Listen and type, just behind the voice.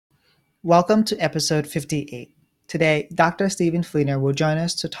Welcome to episode 58. Today, Dr. Stephen Fleener will join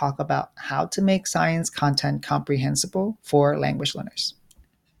us to talk about how to make science content comprehensible for language learners.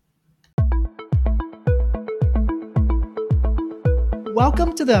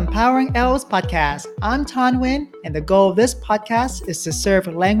 Welcome to the Empowering L's podcast. I'm Tan Nguyen, and the goal of this podcast is to serve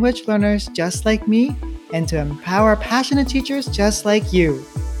language learners just like me and to empower passionate teachers just like you.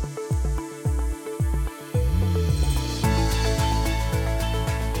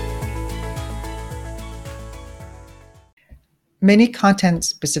 Many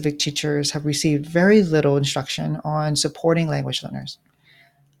content-specific teachers have received very little instruction on supporting language learners.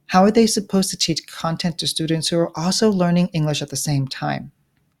 How are they supposed to teach content to students who are also learning English at the same time?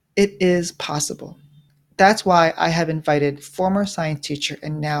 It is possible. That's why I have invited former science teacher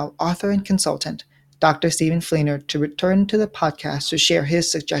and now author and consultant, Dr. Stephen Fleener, to return to the podcast to share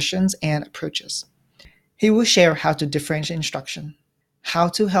his suggestions and approaches. He will share how to differentiate instruction, how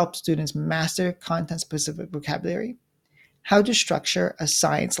to help students master content-specific vocabulary, how to structure a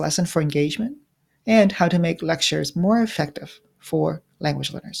science lesson for engagement, and how to make lectures more effective for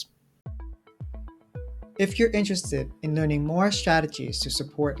language learners. If you're interested in learning more strategies to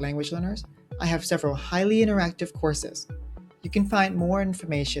support language learners, I have several highly interactive courses. You can find more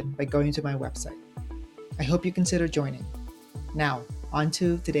information by going to my website. I hope you consider joining. Now, on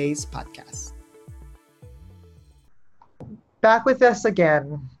to today's podcast. Back with us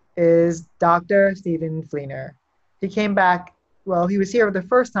again is Dr. Stephen Fleener. He came back, he was here the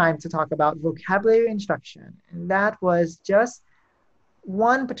first time to talk about vocabulary instruction, and that was just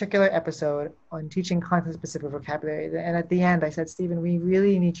one particular episode on teaching content-specific vocabulary. And at the end, I said, Stephen, we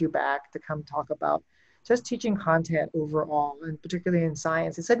really need you back to come talk about just teaching content overall, and particularly in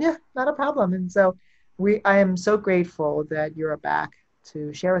science. He said, yeah, not a problem. And so I am so grateful that you're back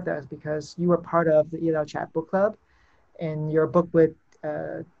to share with us because you were part of the ELL Chat Book Club and your book with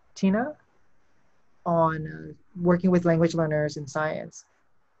Tina on working with language learners in science.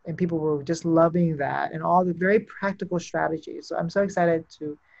 And people were just loving that and all the very practical strategies. So I'm so excited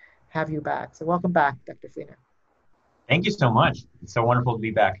to have you back. So welcome back, Dr. Fleener. Thank you so much. It's so wonderful to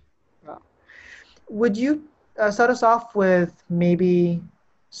be back. Would you start us off with maybe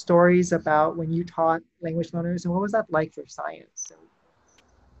stories about when you taught language learners and what was that like for science?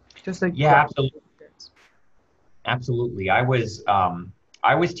 Just like absolutely. I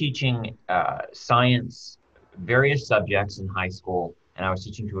was teaching science, various subjects in high school, and I was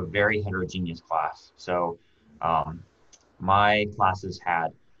teaching to a very heterogeneous class. So my classes had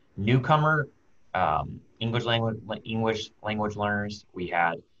newcomer English language learners. We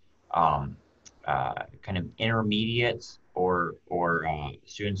had kind of intermediates or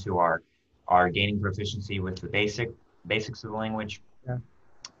students who are gaining proficiency with the basics of the language. Yeah.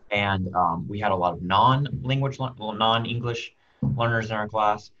 And we had a lot of non-English learners in our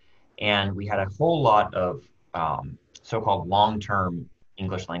class, and we had a whole lot of so-called long-term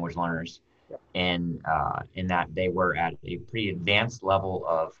English language learners. Yep. In that they were at a pretty advanced level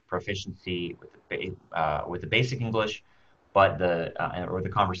of proficiency with the basic English, but the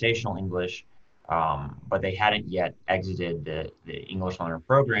conversational English, but they hadn't yet exited the English learner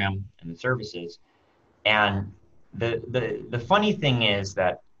program and the services. And the funny thing is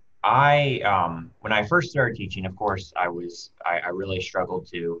that when I first started teaching, of course, I really struggled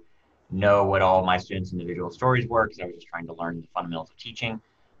to know what all my students' individual stories were because I was just trying to learn the fundamentals of teaching.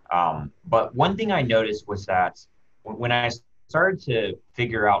 But one thing I noticed was that when I started to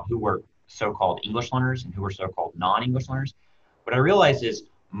figure out who were so-called English learners and who were so-called non-English learners, what I realized is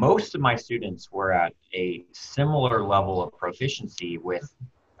most of my students were at a similar level of proficiency with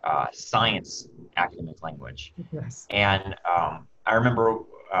science academic language. Yes. And I remember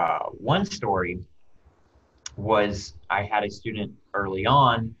one story was I had a student early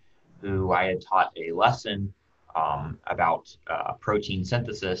on who I had taught a lesson about protein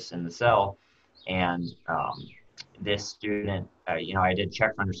synthesis in the cell. And this student, I did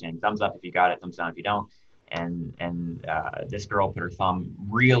check for understanding, thumbs up if you got it, thumbs down if you don't. And this girl put her thumb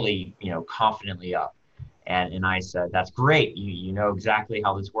really, confidently up. And I said, that's great. You know exactly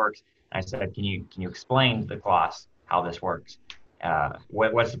how this works. And I said, can you explain to the class how this works?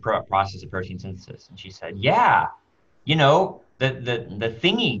 What's the process of protein synthesis? And she said, yeah, the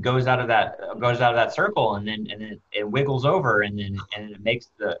thingy goes out of that circle and then it wiggles over and it makes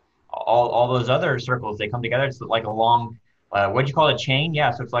all those other circles, they come together. It's like a long, what'd you call it, chain? Yeah,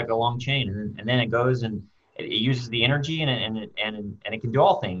 so it's like a long chain, and then it goes and it uses the energy and it can do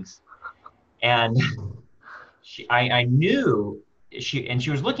all things. And I knew she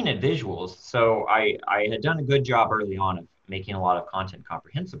was looking at visuals, so I had done a good job early on of making a lot of content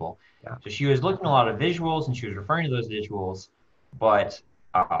comprehensible. Yeah. So she was looking at a lot of visuals and she was referring to those visuals, but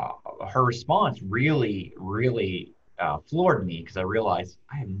her response really floored me because I realized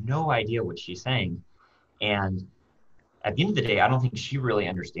I have no idea what she's saying. And at the end of the day, I don't think she really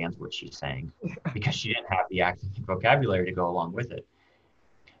understands what she's saying because she didn't have the academic vocabulary to go along with it.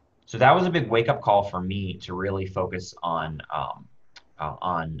 So that was a big wake up call for me to really focus on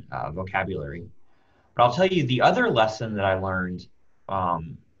vocabulary. But I'll tell you the other lesson that I learned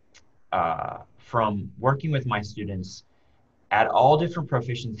um, from working with my students at all different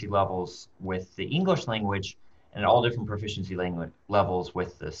proficiency levels with the English language and at all different proficiency levels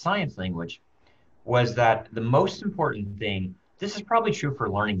with the science language was that the most important thing, this is probably true for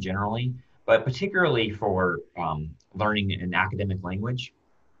learning generally, but particularly for learning an academic language,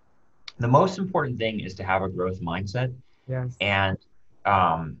 the most important thing is to have a growth mindset. Yes. And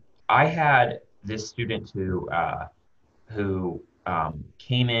um, I had this student who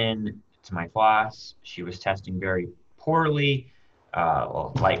came in to my class. She was testing very poorly,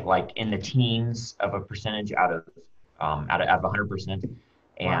 like in the teens of a percentage out of 100%. Wow.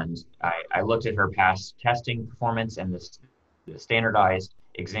 And I looked at her past testing performance and the standardized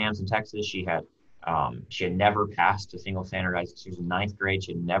exams in Texas. She had never passed a single standardized. She was in ninth grade.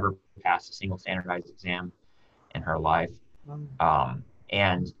 She had never passed a single standardized exam in her life. Um,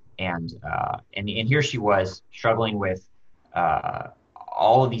 and here she was struggling with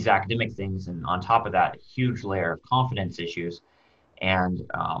all of these academic things, and on top of that, a huge layer of confidence issues. And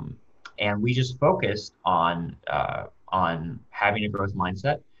we just focused on having a growth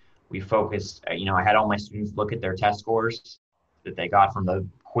mindset. We focused, I had all my students look at their test scores that they got from the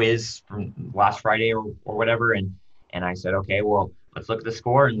quiz from last Friday or whatever, and I said, okay, well, let's look at the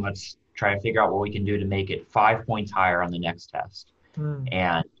score and let's try to figure out what we can do to make it 5 points higher on the next test.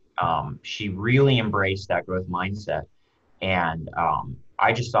 And she really embraced that growth mindset. And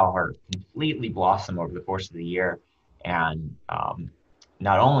I just saw her completely blossom over the course of the year. And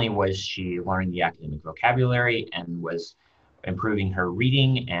not only was she learning the academic vocabulary and was improving her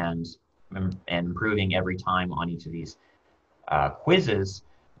reading and improving every time on each of these quizzes,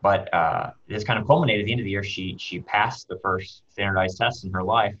 but this kind of culminated at the end of the year. She passed the first standardized test in her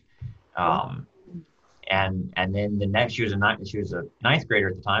life. And then the next, she was a ninth grader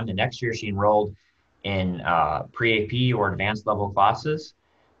at the time. The next year she enrolled in pre-AP or advanced level classes,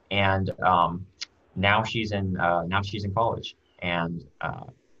 and now she's in college. And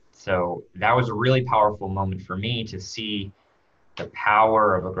so that was a really powerful moment for me to see the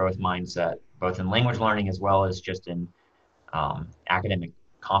power of a growth mindset, both in language learning as well as just in academic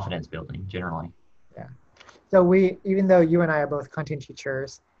confidence building generally. Yeah. So even though you and I are both content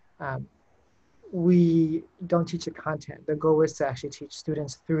teachers, we don't teach the content. The goal is to actually teach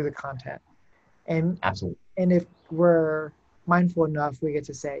students through the content. And Absolutely. And if we're mindful enough, we get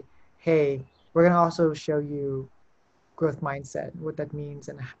to say, hey, we're going to also show you growth mindset, what that means,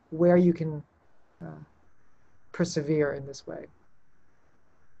 and where you can persevere in this way.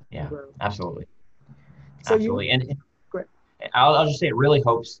 Yeah, absolutely. So absolutely. And I'll just say it really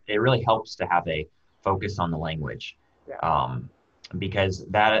helps to have a focus on the language. Yeah. Because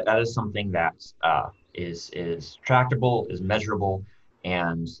that is something that is tractable, is measurable,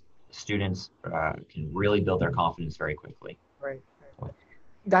 and students can really build their confidence very quickly. Right.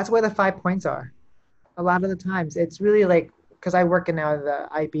 That's where the 5 points are. A lot of the times, it's really like, because I work in now the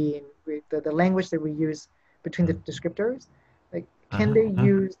IB and the language that we use between the descriptors, like can they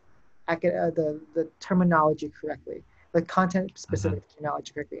use the terminology correctly, the content specific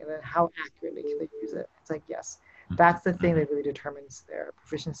terminology correctly, and then how accurately can they use it? It's like, yes, that's the thing that really determines their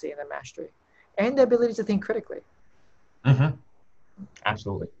proficiency and their mastery and the ability to think critically.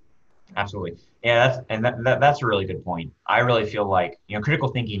 Absolutely. Yeah, that's a really good point. I really feel like, critical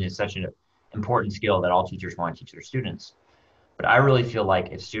thinking is such an important skill that all teachers want to teach their students. But I really feel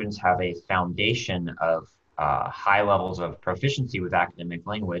like if students have a foundation of high levels of proficiency with academic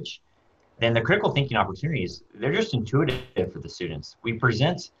language, then the critical thinking opportunities, they're just intuitive for the students. We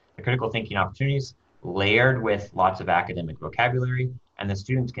present the critical thinking opportunities layered with lots of academic vocabulary, and the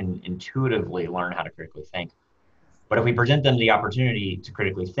students can intuitively learn how to critically think. But if we present them the opportunity to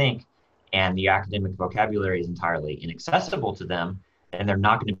critically think and the academic vocabulary is entirely inaccessible to them, then they're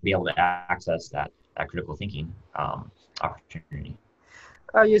not going to be able to access that critical thinking opportunity.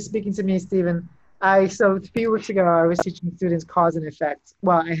 Oh, you're speaking to me, Stephen. So a few weeks ago, I was teaching students cause and effect.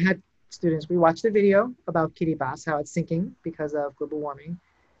 Well, I had students, we watched a video about Kiribati, how it's sinking because of global warming.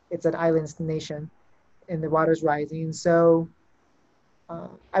 It's an island nation and the water's rising. So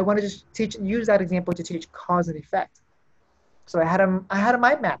I wanted to use that example to teach cause and effect. So I had a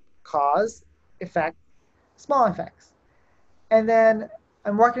mind map, cause, effect, small effects. And then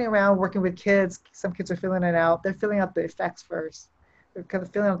I'm walking around working with kids. Some kids are filling it out. They're filling out the effects first. kind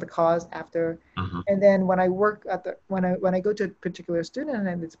of filling out the cause after. Hmm. And then when I work at the when I go to a particular student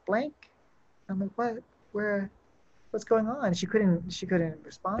and it's blank, I'm like, where what's going on? She couldn't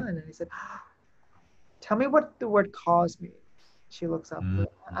respond. And I said, tell me what the word cause means. She looks up, Mm.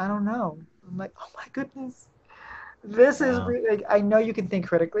 I don't know. I'm like, oh my goodness. This is Yeah. really, like, I know you can think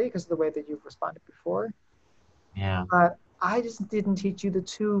critically because of the way that you've responded before, Yeah. but I just didn't teach you the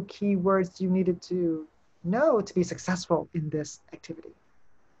two key words you needed to know to be successful in this activity.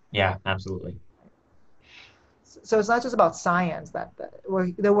 Yeah, absolutely. So it's not just about science that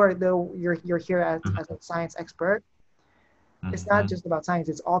you're here as Hmm. a science expert. It's not Hmm. just about science,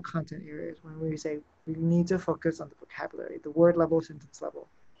 it's all content areas when we say we need to focus on the vocabulary, the word level, sentence level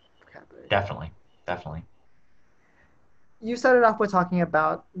vocabulary. Definitely. Definitely. You started off with talking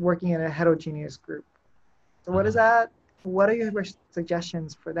about working in a heterogeneous group. So what is Hmm. that? What are your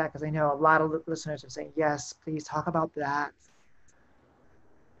suggestions for that? Because I know a lot of listeners are saying, yes, please talk about that.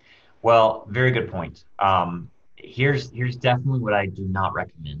 Well, very good point. Here's definitely what I do not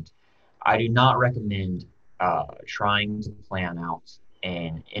recommend. I do not recommend trying to plan out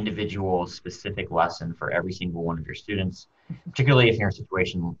an individual specific lesson for every single one of your students, particularly if you're in a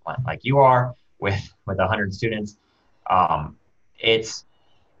situation like you are with 100 students. Um, it's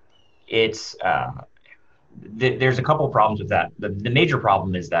it's there's a couple of problems with that. The major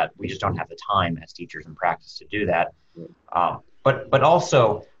problem is that we just don't have the time as teachers in practice to do that. But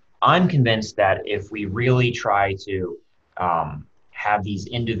also, I'm convinced that if we really try to have these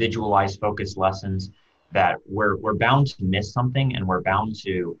individualized focused lessons, that we're bound to miss something, and we're bound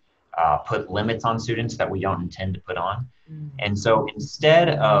to put limits on students that we don't intend to put on. Mm. And so instead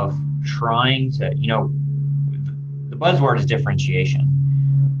of trying to, the buzzword is differentiation.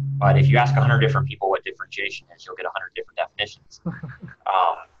 But if you ask 100 different people what differentiation is, you'll get 100 different definitions.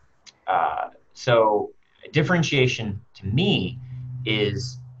 Um, so differentiation to me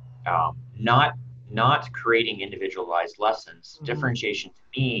is not creating individualized lessons. Mhm. Differentiation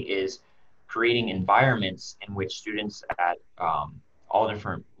to me is creating environments in which students at all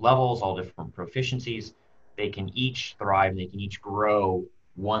different levels, all different proficiencies, they can each thrive, they can each grow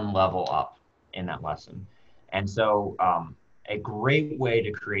one level up in that lesson. And so a great way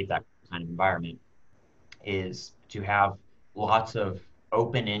to create that kind of environment is to have lots of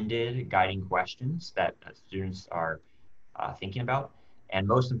open-ended guiding questions that students are thinking about, and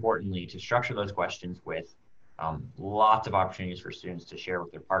most importantly, to structure those questions with lots of opportunities for students to share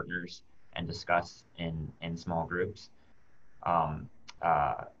with their partners and discuss in small groups,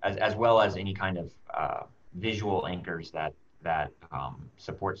 as well as any kind of visual anchors that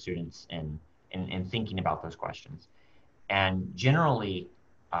support students in thinking about those questions. And generally,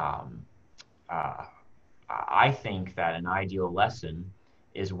 um, uh, I think that an ideal lesson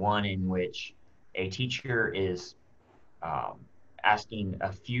is one in which a teacher is um, asking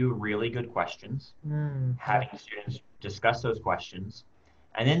a few really good questions, Mm, yeah. having students discuss those questions,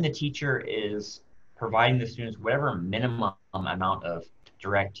 and then the teacher is providing the students whatever minimum amount of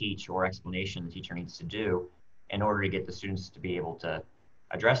direct teach or explanation the teacher needs to do in order to get the students to be able to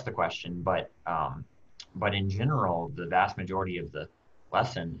address the question. But in general, the vast majority of the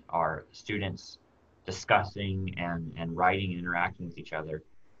lesson are students discussing and writing and interacting with each other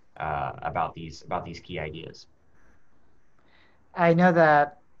about these key ideas. I know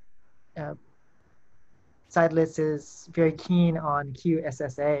that uh, Sidelitz is very keen on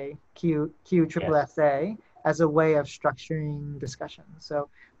QSSA, Q triple Yes. SA as a way of structuring discussion. So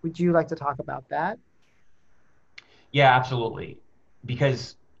would you like to talk about that? Yeah, absolutely.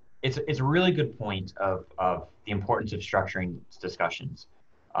 Because it's a really good point of the importance of structuring discussions.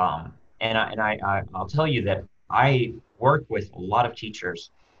 I'll tell you that I work with a lot of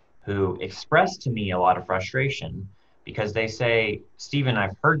teachers who express to me a lot of frustration because they say, Stephen,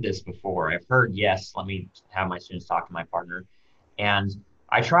 I've heard this before. I've heard, yes, let me have my students talk to my partner. And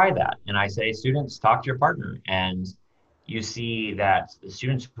I try that and I say, students, talk to your partner. And you see that the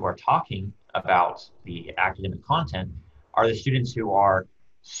students who are talking about the academic content are the students who are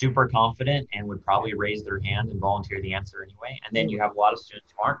super confident and would probably raise their hand and volunteer the answer anyway. And then you have a lot of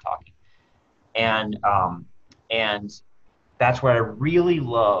students who aren't talking. And that's why I really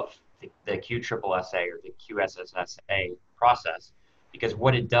love the QSSSA or the QSSSA process, because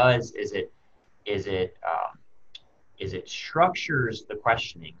what it does is it um, is it structures the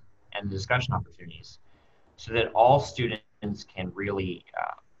questioning and the discussion opportunities so that all students can really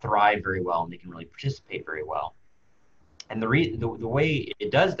thrive very well and they can really participate very well. And the way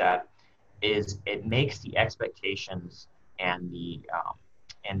it does that is it makes the expectations and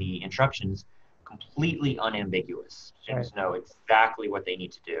the instructions completely unambiguous. Right. Students know exactly what they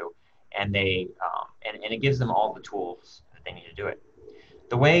need to do, and and it gives them all the tools that they need to do it.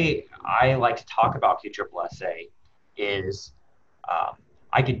 the way I like to talk about QSSSA is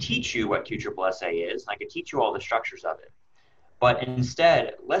I could teach you what QSSSA is, and I could teach you all the structures of it. But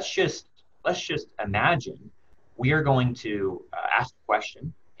instead, let's just imagine we are going to ask a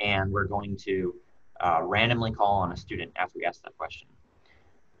question, and we're going to randomly call on a student after we ask that question.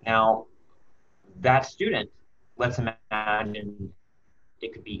 Now, that student, let's imagine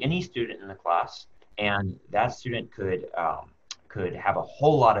it could be any student in the class, and that student could have a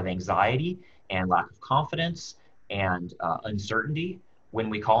whole lot of anxiety and lack of confidence and uncertainty when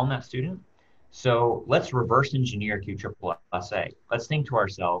we call on that student. So let's reverse engineer QSSSA. Let's think to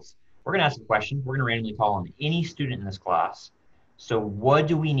ourselves, we're going to ask a question. We're going to randomly call on any student in this class. So what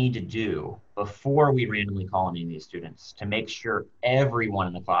do we need to do before we randomly call on any of these students to make sure everyone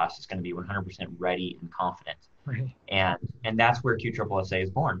in the class is going to be 100% ready and confident? Right. And that's where QSSSA is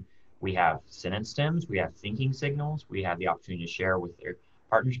born. We have sentence stems, we have thinking signals, we have the opportunity to share with their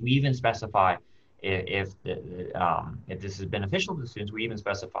partners. We even specify if this is beneficial to the students, we even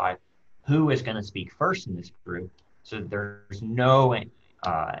specify who is going to speak first in this group, so that there's no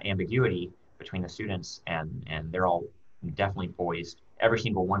ambiguity between the students, and they're all definitely poised. Every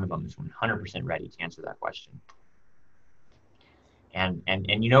single one of them is 100% ready to answer that question. And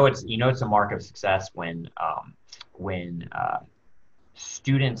it's a mark of success when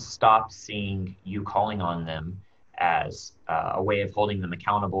students stop seeing you calling on them as a way of holding them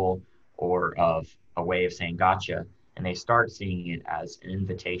accountable or of a way of saying gotcha, and they start seeing it as an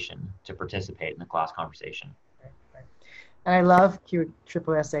invitation to participate in the class conversation. Right. And I love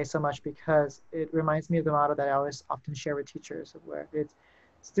QSSSA so much because it reminds me of the model that I always often share with teachers, where it's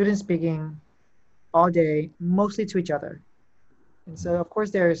students speaking all day, mostly to each other. And so, of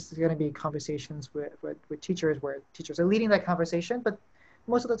course, there's going to be conversations with teachers where teachers are leading that conversation, but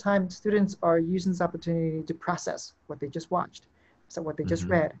most of the time, students are using this opportunity to process what they just watched, so what they just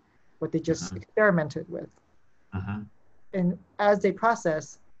read, what they just experimented with. And as they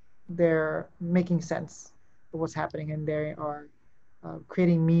process, they're making sense of what's happening, and they are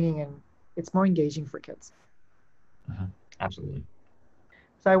creating meaning, and it's more engaging for kids. Absolutely.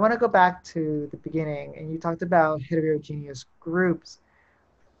 So I want to go back to the beginning, and you talked about heterogeneous groups.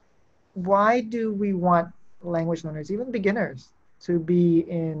 Why do we want language learners, even beginners, to be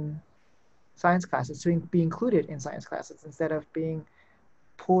in science classes, to be included in science classes instead of being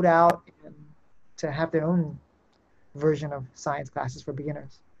pulled out and to have their own version of science classes for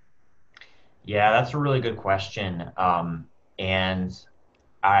beginners? Yeah, that's a really good question. And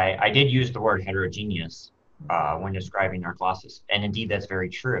I did use the word heterogeneous when describing our classes, and indeed that's very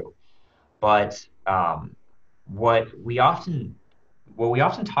true. But what we often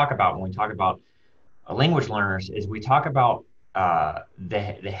talk about when we talk about language learners is we talk about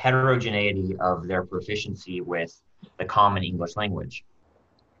the heterogeneity of their proficiency with the common English language.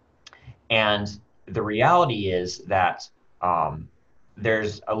 And the reality is that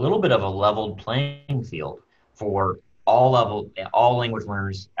there's a little bit of a leveled playing field for all language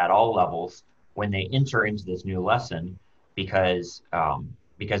learners at all levels when they enter into this new lesson, because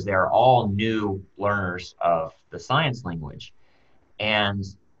they're all new learners of the science language. And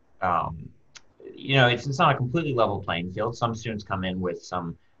it's not a completely level playing field. Some students come in with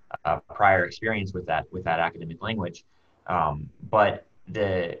some prior experience with that academic language, but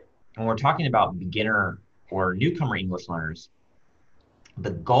when we're talking about beginner or newcomer English learners,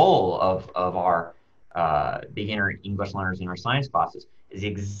 the goal of our beginner English learners in our science classes is the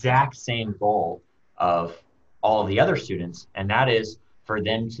exact same goal of all of the other students, and that is for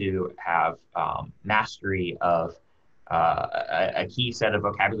them to have mastery of a key set of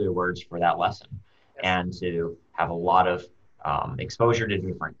vocabulary words for that lesson, and to have a lot of exposure to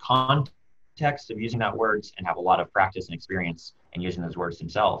different contexts of using that words, and have a lot of practice and experience in using those words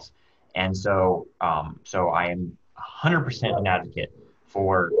themselves. And so I am 100% an advocate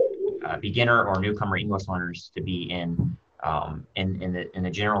for beginner or newcomer English learners to be in the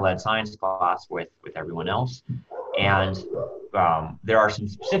general ed science class with everyone else. And there are some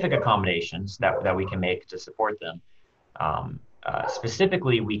specific accommodations that we can make to support them.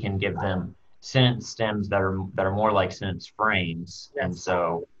 Specifically, we can give them sentence stems that are more like sentence frames. And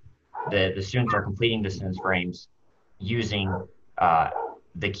so the students are completing the sentence frames using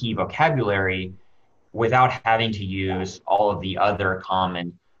the key vocabulary without having to use all of the other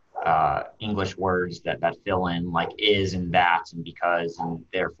common English words that fill in, like is and that and because and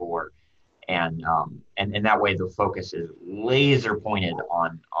therefore. And that way the focus is laser pointed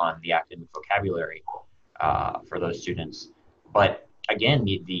on the academic vocabulary for those students. But again,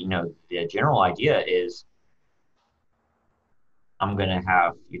 the general idea is I'm going to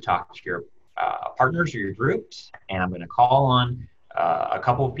have you talk to your partners or your groups, and I'm going to call on a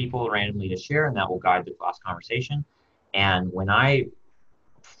couple of people randomly to share, and that will guide the class conversation. And when I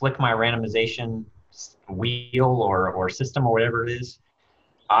flick my randomization wheel or system or whatever it is,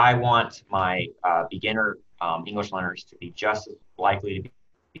 I want my beginner English learners to be just as likely to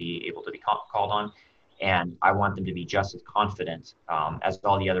be able to be called on, and I want them to be just as confident as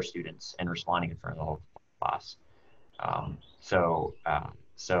all the other students in responding in front of the whole class.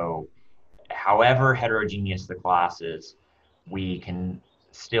 So however heterogeneous the class is, we can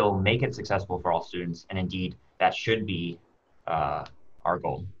still make it successful for all students, and indeed that should be our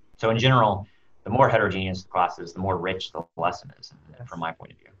goal. So in general, the more heterogeneous the class is, the more rich the lesson is, from my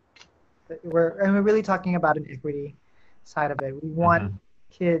point of view. We're really talking about an equity side of it. We want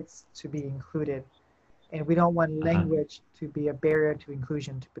kids to be included, and we don't want language to be a barrier to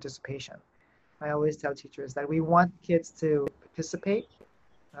inclusion, to participation. I always tell teachers that we want kids to participate,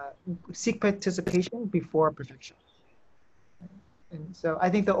 seek participation before perfection. And so I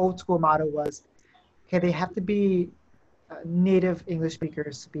think the old school model was, okay, they have to be native English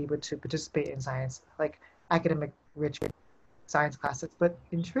speakers to be able to participate in science, like academic rich science classes. But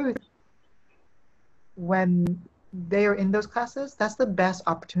in truth, when they are in those classes, that's the best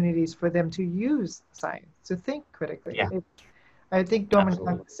opportunities for them to use science, to think critically. Yeah. I think Norman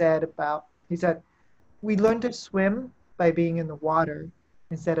Cook said he said, we learn to swim by being in the water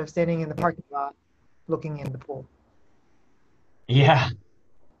instead of standing in the parking lot looking in the pool. Yeah,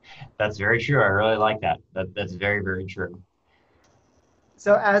 that's very true. I really like that. That's very, very true.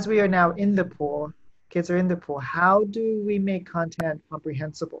 So as we are now in the pool, kids are in the pool, how do we make content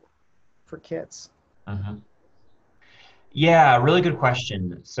comprehensible for kids? Yeah, really good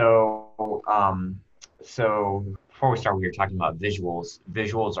question. So before we start, we were talking about visuals.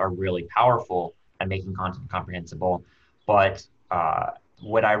 Visuals are really powerful at making content comprehensible, but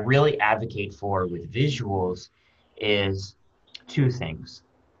what I really advocate for with visuals is two things.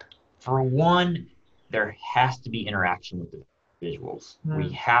 For one, there has to be interaction with the visuals. We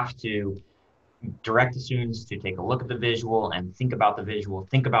have to direct the students to take a look at the visual and think about the visual,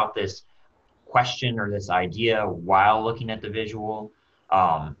 think about this question or this idea while looking at the visual.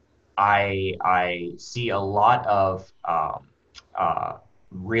 I see a lot of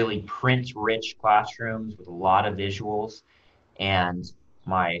really print-rich classrooms with a lot of visuals, and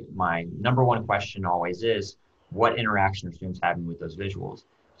my number one question always is, what interaction are students having with those visuals?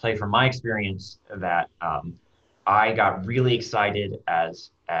 So from my experience that I got really excited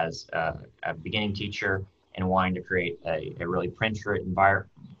as a beginning teacher and wanting to create a really print-rich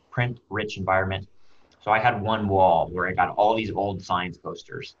environment. So I had one wall where I got all these old science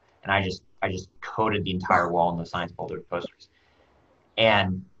posters, and I just coated the entire wall in the science posters.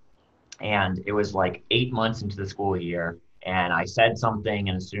 And it was like 8 months into the school year, and I said something,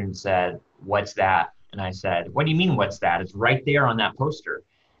 and a student said, "What's that?" And I said, "What do you mean, what's that? It's right there on that poster."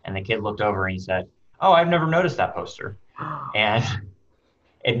 And the kid looked over and he said, "Oh, I've never noticed that poster." And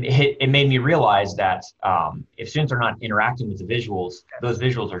it made me realize that if students are not interacting with the visuals, those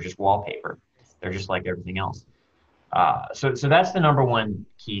visuals are just wallpaper. They're just like everything else. So that's the number one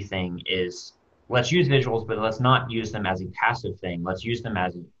key thing is, let's use visuals, but let's not use them as a passive thing. Let's use them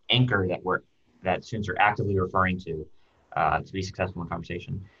as an anchor that students are actively referring to be successful in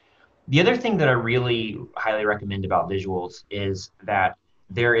conversation. The other thing that I really highly recommend about visuals is that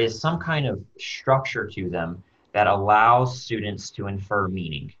there is some kind of structure to them that allows students to infer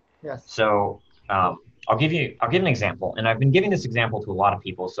meaning. Yes. So I'll give an example, and I've been giving this example to a lot of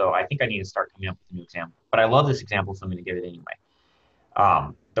people, so I think I need to start coming up with a new example. But I love this example, so I'm going to give it anyway.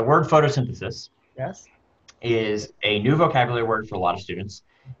 The word photosynthesis is a new vocabulary word for a lot of students.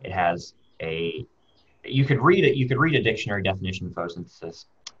 It has you could read a dictionary definition of photosynthesis,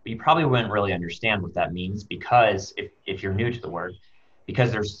 but you probably wouldn't really understand what that means, because if you're new to the word,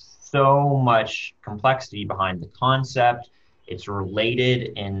 because there's so much complexity behind the concept. It's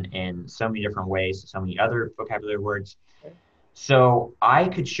related in so many different ways to so many other vocabulary words. So I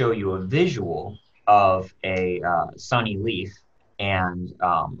could show you a visual of a sunny leaf and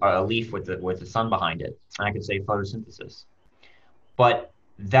a leaf with the sun behind it, and I could say photosynthesis. But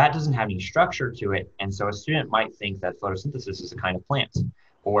that doesn't have any structure to it, and so a student might think that photosynthesis is a kind of plant,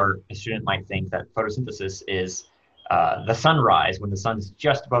 or a student might think that photosynthesis is the sunrise when the sun's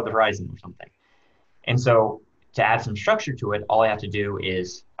just above the horizon or something. And so to add some structure to it, all I have to do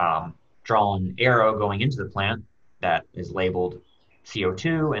is draw an arrow going into the plant that is labeled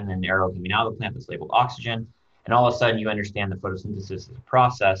CO2, and then an arrow coming out of the plant that's labeled oxygen. And all of a sudden you understand that photosynthesis is a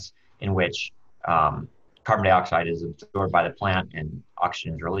process in which carbon dioxide is absorbed by the plant and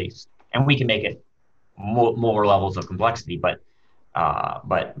oxygen is released. And we can make it more levels of complexity, but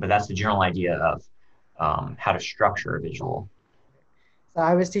that's the general idea of how to structure a visual. So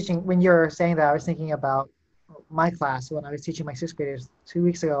I was teaching, when you're saying that, I was thinking about my class when I was teaching my sixth graders 2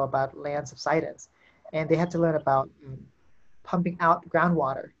 weeks ago about land subsidence. And they had to learn about pumping out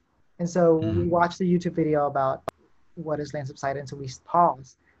groundwater. And so we Mm, watched the YouTube video about what is land subsidence, and we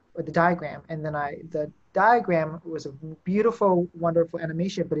paused with the diagram. And then the diagram was a beautiful, wonderful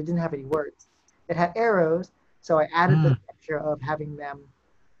animation, but it didn't have any words. It had arrows, so I added the mm, structure of having them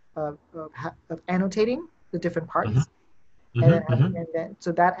of annotating the different mhm, parts, and then mhm, mhm.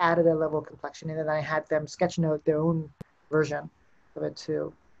 so that added a level of complexion, and then I had them sketch note their own version of it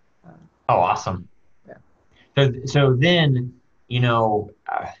too. Uh, Oh, awesome. yeah. So then, you know,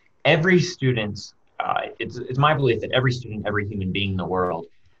 every student, it's my belief that every student, every human being in the world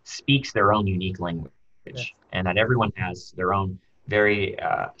speaks their own unique Yes. language, and that everyone has their own very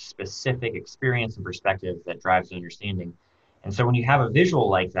specific experience and perspective that drives understanding. And so when you have a visual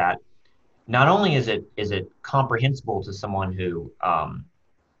like that, not only is it comprehensible to someone who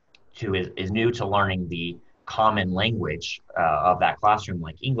is new to learning the common language of that classroom,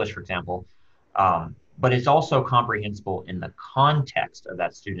 like English, for example. But it's also comprehensible in the context of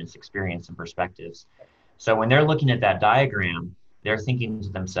that student's experience and perspectives. So when they're looking at that diagram, they're thinking to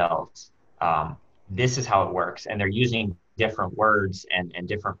themselves, this is how it works. And they're using different words and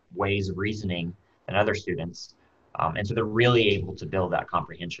different ways of reasoning than other students. And so they're really able to build that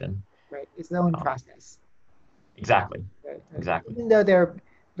comprehension. Right. It's their own Um, process. exactly. Right. Right. Exactly. Even though they're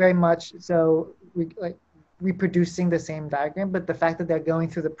very much so like reproducing the same diagram, but the fact that they're going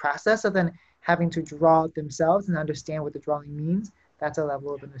through the process of then having to draw it themselves and understand what the drawing means, that's a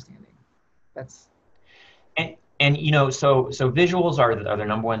level of understanding. That's And so visuals are the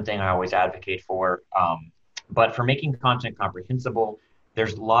number one thing I always advocate for. But for making content comprehensible,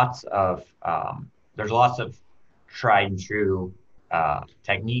 there's lots of tried and true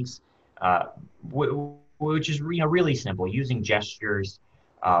techniques, which is really simple. Using gestures,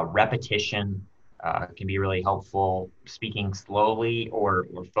 repetition can be really helpful. Speaking slowly or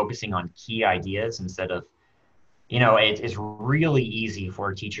focusing on key ideas instead of it's really easy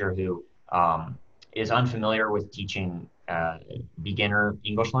for a teacher who is unfamiliar with teaching beginner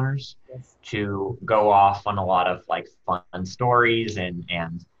English learners yes. to go off on a lot of like fun stories and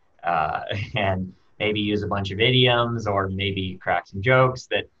and maybe use a bunch of idioms or maybe crack some jokes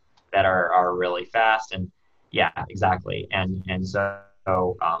that are really fast and yeah, exactly. And so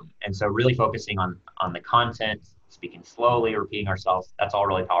really focusing on the content, speaking slowly, repeating ourselves, that's all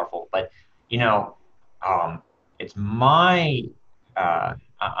really powerful. But you know, um, it's my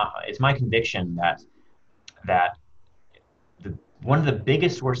it's my conviction that one of the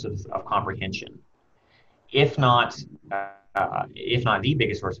biggest sources of comprehension, if not if not the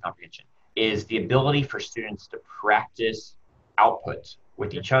biggest source of comprehension, is the ability for students to practice output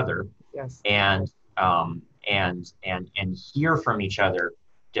with Yes. each other Yes. and hear from each other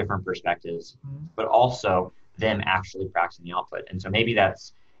different perspectives, Mhm. but also them actually practicing the output. And so maybe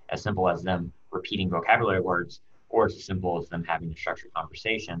that's as simple as them repeating vocabulary words, or it's as simple as them having a structured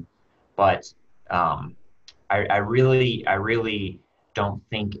conversation. But um, I really don't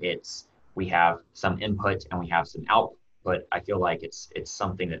think it's we have some input and we have some output. I feel like it's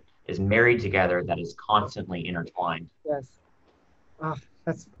something that is married together that is constantly intertwined. Yes. Oh,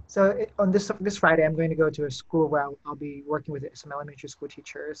 that's so. On this Friday, I'm going to go to a school where I'll be working with some elementary school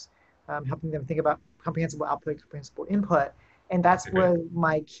teachers, helping them think about comprehensible output, comprehensible input, and that's Okay. where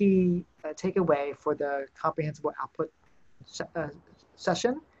my key takeaway for the comprehensible output se- uh,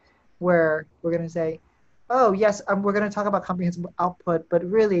 session, where we're going to say, oh yes, we're going to talk about comprehensible output, but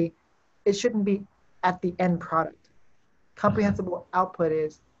really, it shouldn't be at the end product. Mm-hmm. Comprehensible output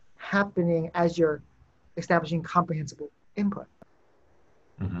is happening as you're establishing comprehensible input.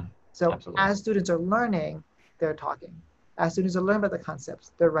 Mm-hmm. So Absolutely. as students are learning, they're talking. As students are learning about the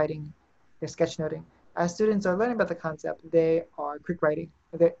concepts, they're writing, they're sketchnoting. As students are learning about the concept, they are quick writing,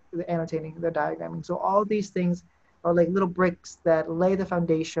 they're annotating, they're diagramming. So all these things are like little bricks that lay the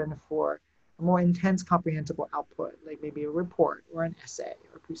foundation for a more intense comprehensible output, like maybe a report or an essay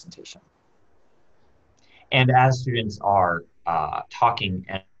or a presentation. And as students are talking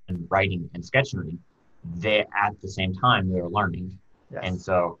and writing and sketchnoting, they at the same time they're learning. And Yes.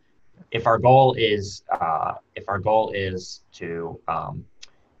 so if our goal is to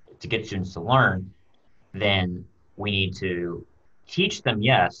get students to learn, then we need to teach them,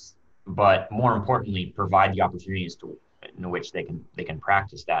 yes, but more importantly, provide the opportunities in which they can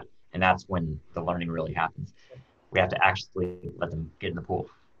practice that, and that's when the learning really happens. We have to actually let them get in the pool.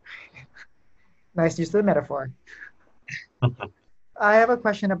 Nice use of the metaphor. I have a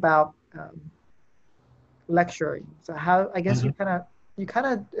question about lecturing. So how I guess Mhm. you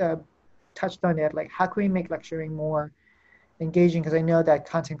kind of touched on it. Like how can we make lecturing more engaging because I know that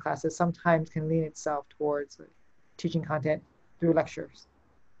content classes sometimes can lean itself towards teaching content through lectures.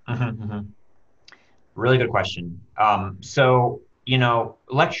 Mm-hmm. Really good question. So,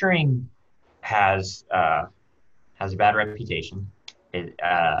 lecturing has has a bad reputation. It,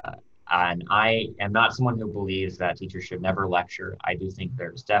 and I am not someone who believes that teachers should never lecture. I do think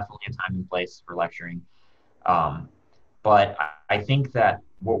there's definitely a time and place for lecturing. Um, but I think that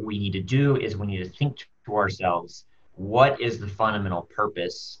what we need to do is we need to think to ourselves, what is the fundamental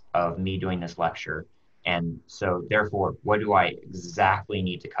purpose of me doing this lecture? And so therefore, what do I exactly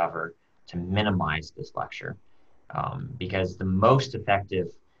need to cover to minimize this lecture? Because the most effective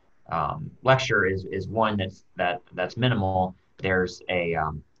lecture is one that's minimal. There's a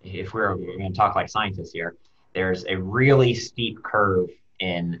if we're going to talk like scientists here, there's a really steep curve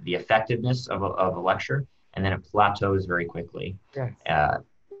in the effectiveness of a lecture, and then it plateaus very quickly. Yes.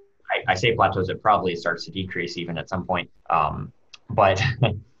 I say plateaus; it probably starts to decrease even at some point. But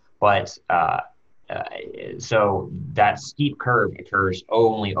but so that steep curve occurs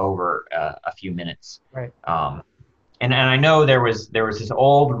only over a few minutes. Right. And I know there was this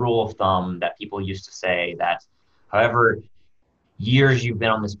old rule of thumb that people used to say that however years you've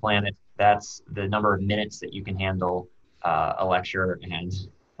been on this planet, that's the number of minutes that you can handle a lecture. And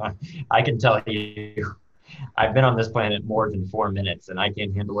I can tell you, I've been on this planet more than 4 minutes, and I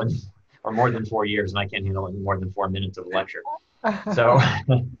can't handle it, or more than 4 years, and I can't handle it more than 4 minutes of a lecture. So,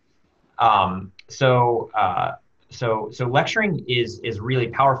 so lecturing is really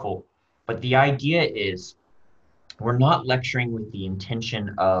powerful, but the idea is we're not lecturing with the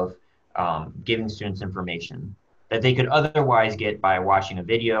intention of giving students information that they could otherwise get by watching a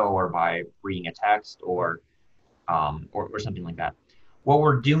video or by reading a text or something like that. What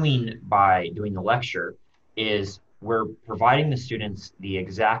we're doing by doing the lecture is we're providing the students the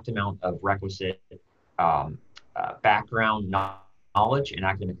exact amount of requisite background knowledge in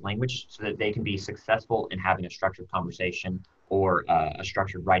academic language so that they can be successful in having a structured conversation or a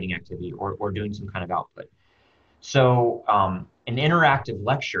structured writing activity or doing some kind of output. So an interactive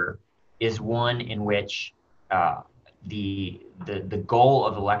lecture is one in which the goal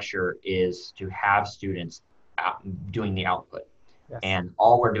of the lecture is to have students doing the output. Yes. And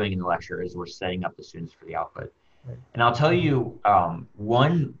all we're doing in the lecture is we're setting up the students for the output. Right. And I'll tell you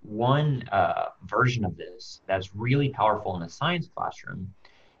one version of this that's really powerful in a science classroom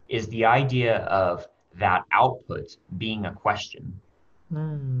is the idea of that output being a question.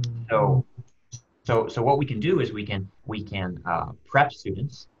 Mm. So what we can do is we can prep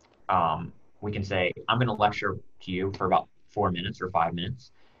students. We can say, I'm going to lecture to you for about 4 minutes or 5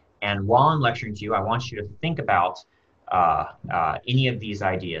 minutes. And while I'm lecturing to you, I want you to think about any of these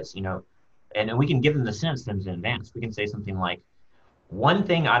ideas, and we can give them the sentence in advance. We can say something like, one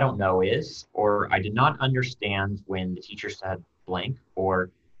thing I don't know is, or I did not understand when the teacher said blank,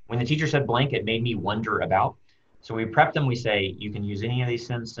 or when the teacher said blank, it made me wonder about. So we prep them, we say, you can use any of these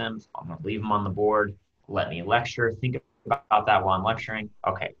sentence stems. I'm going to leave them on the board. Let me lecture. Think about that while I'm lecturing.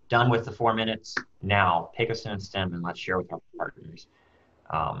 Okay, done with the 4 minutes. Now pick a sentence stem and let's share with our partners.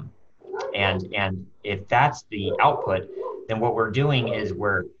 And if that's the output, then what we're doing is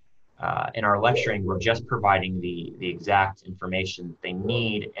we're, in our lecturing, we're just providing the exact information they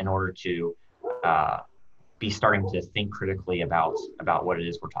need in order to be starting to think critically about what it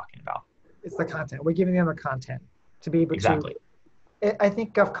is we're talking about. It's the content. We're giving them the content to be able Exactly. to. I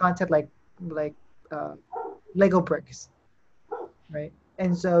think of content like Lego bricks, right?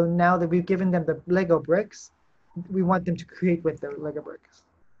 And so now that we've given them the Lego bricks, we want them to create with the Lego bricks,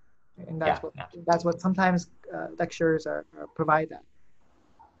 and that's what sometimes lecturers provide that.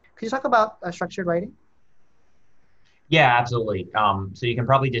 Could you talk about structured writing? Yeah, absolutely. So you can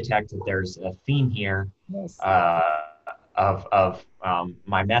probably detect that there's a theme here. Yes. Of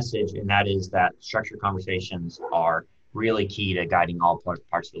my message, and that is that structured conversations are really key to guiding all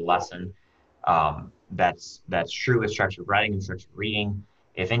parts of the lesson. That's true with structured writing and structured reading.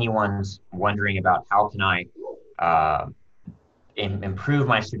 If anyone's wondering about how can I improve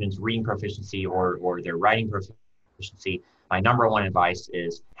my students' reading proficiency or their writing proficiency, my number one advice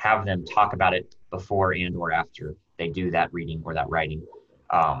is have them talk about it before and or after they do that reading or that writing.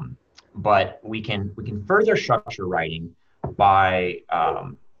 But we can further structure writing by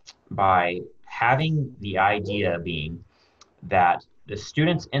having the idea being that the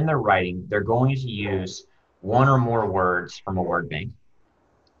students in their writing, they're going to use one or more words from a word bank.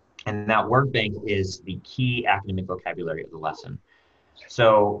 And that word bank is the key academic vocabulary of the lesson.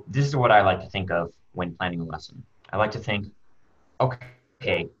 So this is what I like to think of when planning a lesson. I like to think,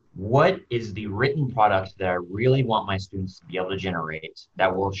 okay, what is the written product that I really want my students to be able to generate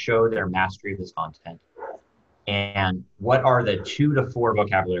that will show their mastery of this content? And what are the 2 to 4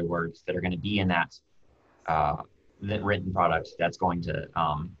 vocabulary words that are going to be in uh, that written product that's going to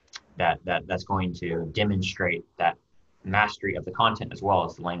that's going to demonstrate that mastery of the content as well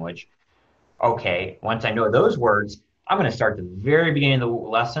as the language. Okay, once I know those words, I'm going to start the very beginning of the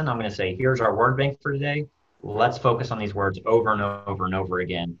lesson. I'm going to say, here's our word bank for today. Let's focus on these words over and over and over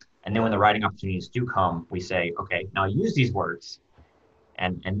again. And then when the writing opportunities do come, we say, okay, now use these words.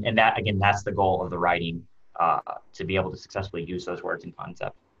 And that, again, that's the goal of the writing, to be able to successfully use those words and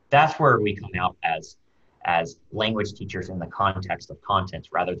concepts. That's where we come out as language teachers in the context of content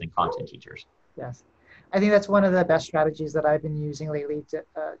rather than content teachers. Yes. I think that's one of the best strategies that I've been using lately.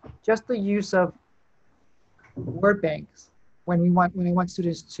 Just the use of word banks when I want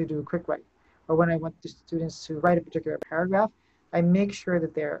students to do quick write, or when I want the students to write a particular paragraph, I make sure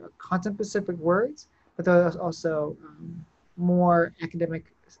that they're content-specific words, but they're also more academic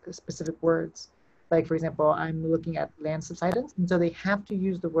specific words. Like for example, I'm looking at land subsidence, and so they have to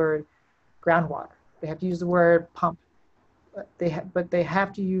use the word groundwater. They have to use the word pump. But they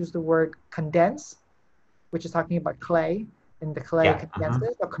have to use the word condense, which is talking about clay, and the clay Yeah.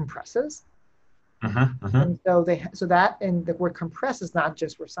 condenses or compresses. Mm-hmm. And so that, and the word compress is not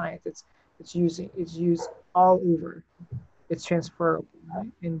just for science. It's used all over. It's transferable,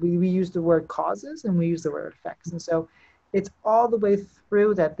 right? And we use the word causes and we use the word effects. And so it's all the way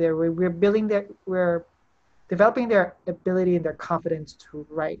through that we're developing their ability and their confidence to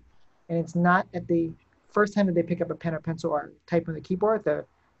write. And it's not at the first time that they pick up a pen or pencil or type on the keyboard,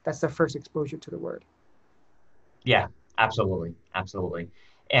 that's their first exposure to the word. Yeah, absolutely.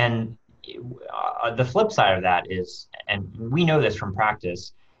 And the flip side of that is, and we know this from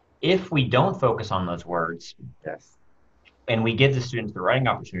practice, if we don't focus on those words Yes. and we give the students the writing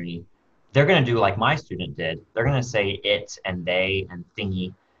opportunity, they're going to do like my student did. They're going to say it and they and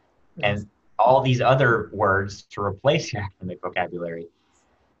thingy Yes. and all these other words to replace the academic vocabulary.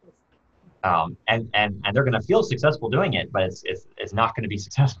 And they're going to feel successful doing it, but it's not going to be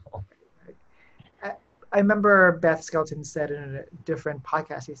successful. I remember Beth Skelton said in a different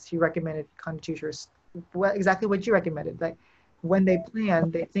podcast, she recommended content teachers exactly what you recommended. Like when they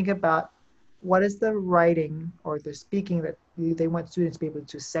plan, they think about what is the writing or the speaking that they want students to be able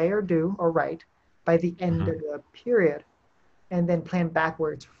to say or do or write by the end of the period, and then plan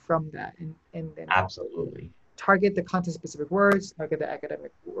backwards from that, and then Absolutely. target the content specific words, target the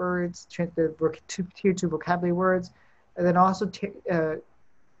academic words, the tier 2 vocabulary words, and then also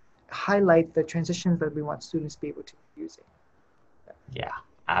highlight the transitions that we want students to be able to be using. Yeah,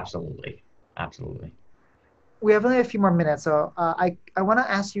 absolutely. We have only a few more minutes, so I want to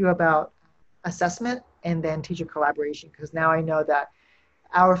ask you about assessment and then teacher collaboration, because now I know that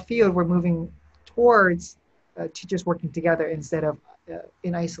our field, we're moving towards teachers working together instead of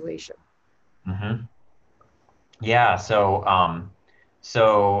in isolation. Mm-hmm. Yeah.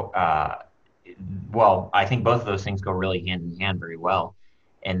 Well, I think both of those things go really hand in hand very well.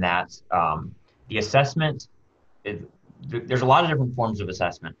 In that the assessment, there's a lot of different forms of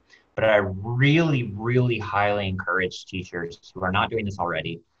assessment, but I really highly encourage teachers who are not doing this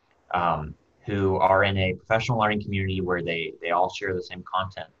already, who are in a professional learning community where they all share the same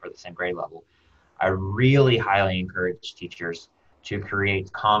content or the same grade level. I really highly encourage teachers to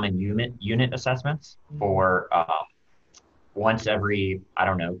create common unit assessments for once every, I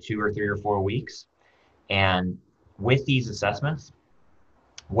don't know, 2 or 3 or 4 weeks. And with these assessments,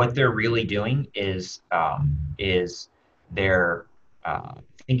 what they're really doing is they're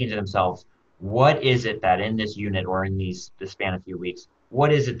thinking to themselves, what is it that in this unit or in this span of few weeks,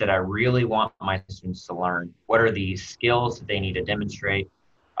 what is it that I really want my students to learn? What are the skills that they need to demonstrate?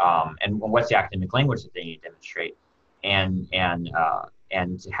 And what's the academic language that they need to demonstrate? And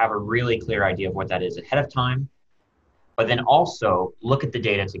to have a really clear idea of what that is ahead of time, but then also look at the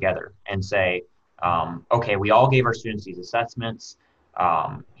data together and say, okay, we all gave our students these assessments.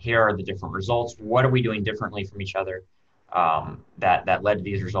 Here are the different results. What are we doing differently from each other that led to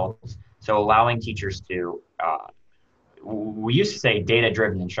these results? So allowing teachers to, we used to say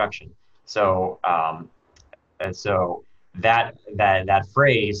data-driven instruction. So that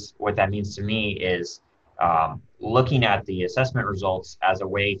phrase, what that means to me is looking at the assessment results as a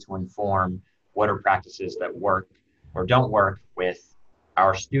way to inform what are practices that work or don't work with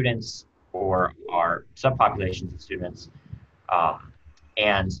our students or our subpopulations of students.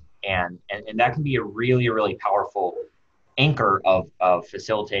 And that can be a really powerful anchor of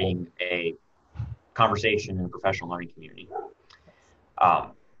facilitating a conversation in a professional learning community.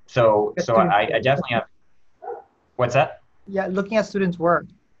 So I definitely have. What's that? Yeah, looking at students' work.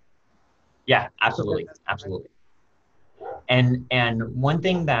 Yeah, absolutely. And one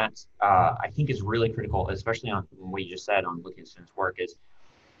thing that I think is really critical, especially on what you just said on looking at students' work, is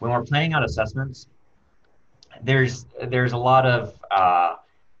when we're planning out assessments, there's a lot of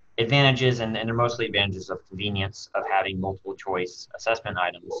advantages, and they're mostly advantages of convenience of having multiple choice assessment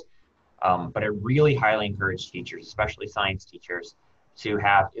items. But I really highly encourage teachers, especially science teachers, to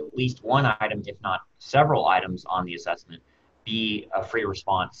have at least one item, if not several items on the assessment, be a free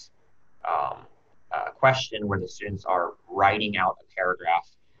response question where the students are writing out a paragraph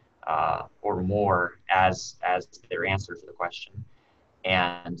or more as their answer to the question.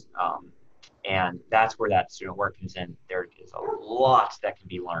 And that's where that student work comes in. There is a lot that can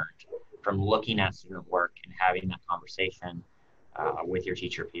be learned from looking at student work and having that conversation with your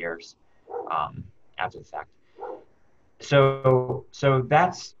teacher peers after the fact. So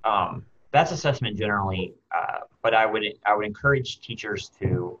that's assessment generally, but I would encourage teachers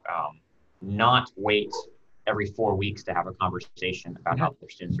to not wait every 4 weeks to have a conversation about how their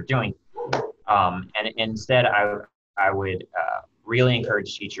students are doing, and instead I would really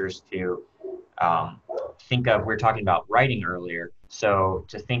encourage teachers to think of, we were talking about writing earlier, so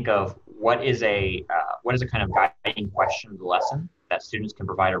to think of what is a kind of guiding question of the lesson that students can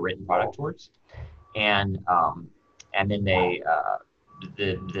provide a written product towards, and then the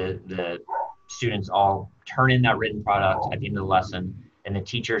students all turn in that written product at the end of the lesson, and the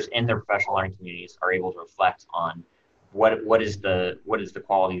teachers in their professional learning communities are able to reflect on what is the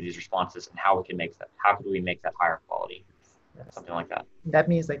quality of these responses, and how could we make that higher quality, something like that. That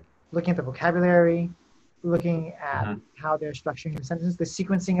means like looking at the vocabulary, looking at how they're structuring the sentences, the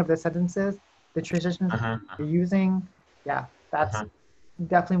sequencing of the sentences, the transitions they're using. Yeah, that's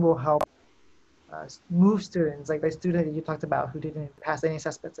definitely will help move students, like the student that you talked about who didn't pass any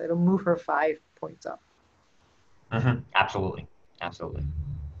assessments. It'll move her 5 points up. Absolutely.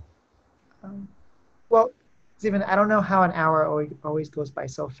 Well, Stephen, I don't know how an hour always goes by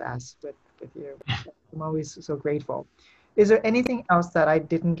so fast with you. I'm always so grateful. Is there anything else that I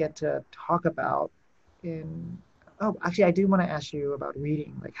didn't get to talk about oh, actually, I do want to ask you about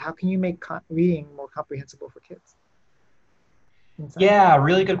reading. Like, how can you make reading more comprehensible for kids? Yeah,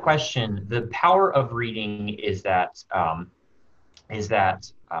 really good question. The power of reading is that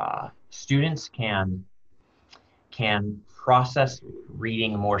students can process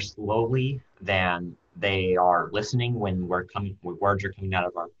reading more slowly than they are listening when words are coming out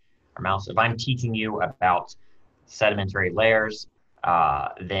of our mouths. If I'm teaching you about sedimentary layers,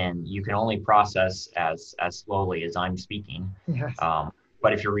 then you can only process as slowly as I'm speaking. Yes.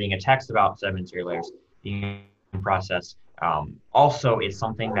 But if you're reading a text about sedimentary layers, you can process. Also, it's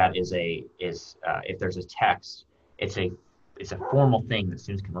something that is if there's a text, it's a formal thing that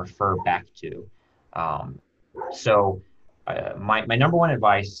students can refer back to. So my number one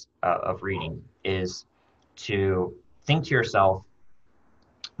advice of reading is to think to yourself,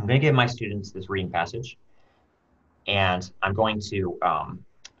 I'm going to give my students this reading passage, and I'm going to,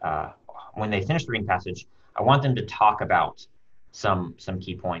 when they finish the reading passage, I want them to talk about some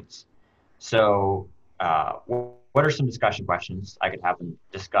key points. So what are some discussion questions I could have them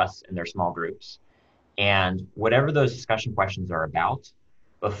discuss in their small groups? And whatever those discussion questions are about,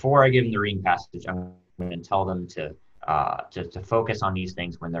 before I give them the reading passage, I'm going to tell them to focus on these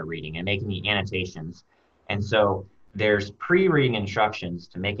things when they're reading and making the annotations. And so there's pre-reading instructions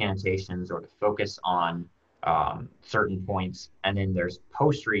to make annotations or to focus on certain points, and then there's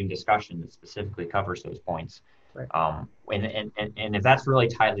post-reading discussion that specifically covers those points. Right. And if that's really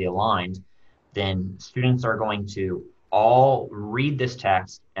tightly aligned, then students are going to all read this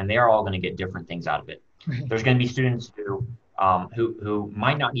text, and they are all going to get different things out of it. Right. There's going to be students who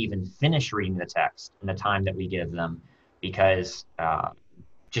might not even finish reading the text in the time that we give them, because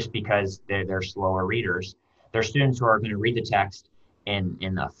they're slower readers. There are students who are going to read the text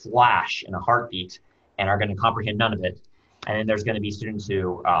in a flash, in a heartbeat, and are going to comprehend none of it. And then there's going to be students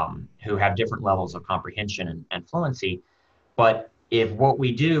who have different levels of comprehension and fluency. But if what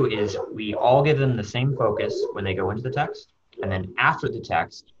we do is we all give them the same focus when they go into the text, and then after the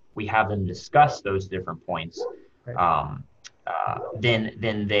text, we have them discuss those different points, Right.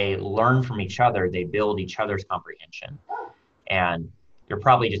 Then they learn from each other, they build each other's comprehension. And you're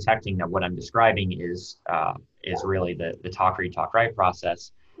probably detecting that what I'm describing is really the talk, read, talk, write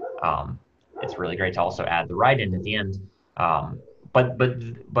process. It's really great to also add the write in at the end. But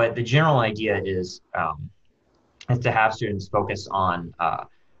the general idea is to have students focus on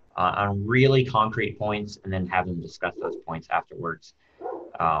really concrete points, and then have them discuss those points afterwards.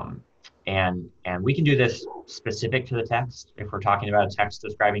 And we can do this specific to the text. If we're talking about a text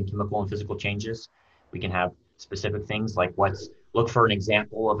describing chemical and physical changes, we can have specific things like look for an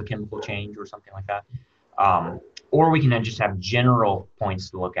example of a chemical change or something like that. or we can then just have general points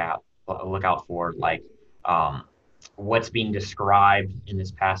to look out for, like um, what's being described in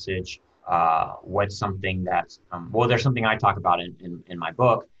this passage. What's something that, well, there's something I talk about in my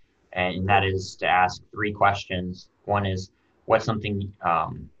book, and that is to ask three questions. One is, what's something,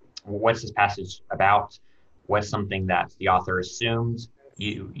 what's this passage about? What's something that the author assumed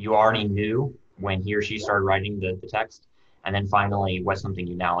you already knew when he or she started writing the text? And then finally, what's something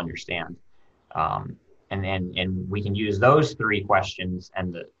you now understand? Um, and we can use those three questions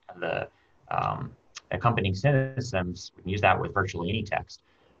and the accompanying synonyms. We can use that with virtually any text,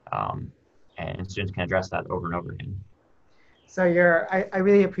 and students can address that over and over again. So I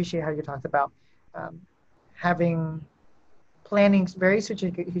really appreciate how you talked about um, having planning very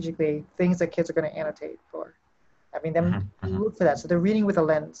strategically things that kids are going to annotate for, having them look for that. So they're reading with a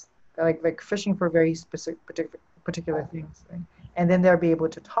lens. They're like fishing for very specific particular things, right? And then they'll be able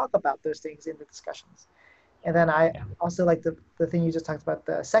to talk about those things in the discussions. And then I also like the thing you just talked about,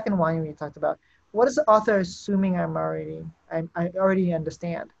 the second one when you talked about what is the author assuming I already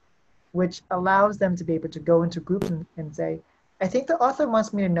understand, which allows them to be able to go into groups and say, I think the author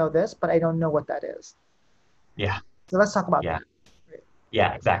wants me to know this, but I don't know what that is. Yeah. So let's talk about that.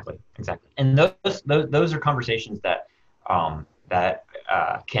 Yeah, exactly. And those are conversations that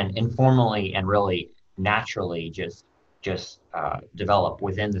can informally and really naturally just develop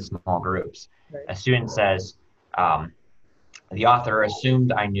within the small groups. Right. A student says, the author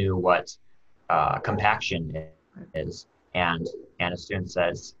assumed I knew what compaction is, and a student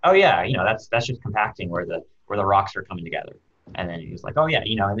says, oh yeah, that's just compacting where the rocks are coming together. And then he's like, oh yeah,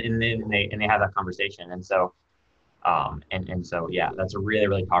 and they have that conversation. And so so yeah, that's a really,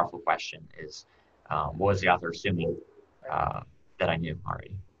 really powerful question, is what was the author assuming that I knew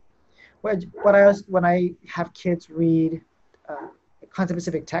already? When I have kids read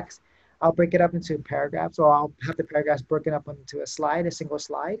content-specific text, I'll break it up into paragraphs, or I'll have the paragraphs broken up into a single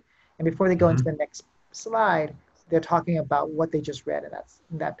slide. And before they go into the next slide, they're talking about what they just read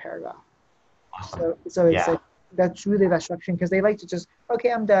in that paragraph. Awesome. So it's like, that's really that structure, because they like to just,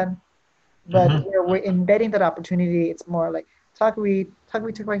 okay, I'm done. But we're embedding that opportunity. It's more like talk, read,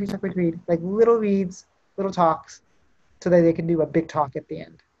 like little reads, little talks, so that they can do a big talk at the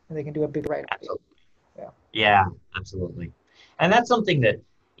end, and they can do a big write. Yeah, absolutely. And that's something that,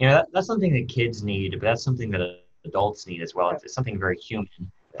 that's something that kids need, but that's something that adults need as well. It's something very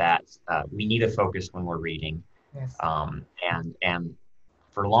human that we need to focus when we're reading. Yes. And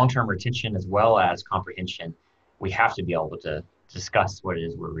for long-term retention as well as comprehension, we have to be able to discuss what it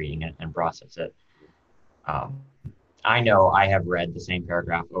is we're reading and process it. I know I have read the same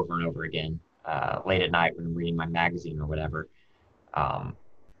paragraph over and over again late at night when I'm reading my magazine or whatever.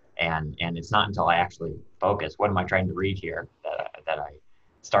 And it's not until I actually focus, what am I trying to read here, that I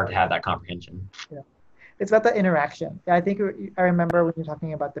start to have that comprehension. Yeah. It's about the interaction. I think I remember when you're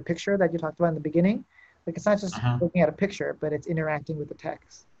talking about the picture that you talked about in the beginning. Like, it's not just looking at a picture, but it's interacting with the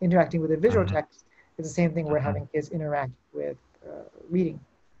text, interacting with the visual text. It's the same thing we're having kids interact with reading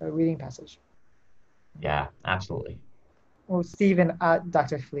passage. Yeah, absolutely. Well, Stephen,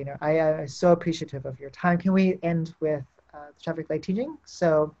 Dr. Fleener, I am so appreciative of your time. Can we end with traffic light teaching?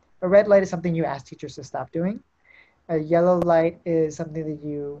 So a red light is something you ask teachers to stop doing. A yellow light is something that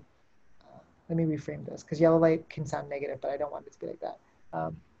you, let me reframe this, because yellow light can sound negative, but I don't want it to be like that.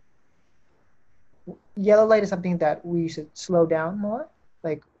 Yellow light is something that we should slow down more.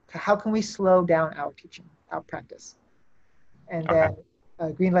 Like, how can we slow down our teaching, our practice? And then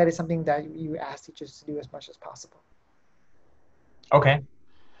green light is something that you ask teachers to do as much as possible. Okay.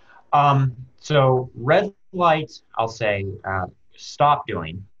 So red light, I'll say, stop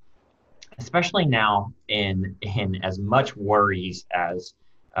doing, especially now in as much worries as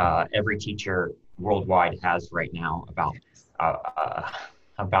every teacher worldwide has right now about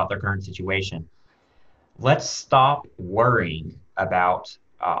their current situation. Let's stop worrying about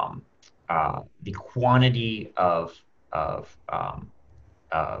the quantity of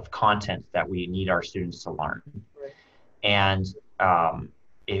content that we need our students to learn. Right. And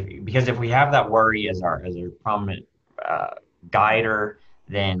because if we have that worry as our prominent guider,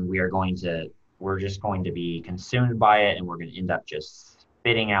 then we're just going to be consumed by it, and we're going to end up just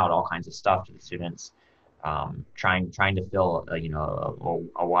spitting out all kinds of stuff to the students, trying to fill a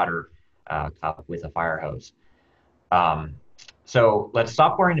water cup with a fire hose. So let's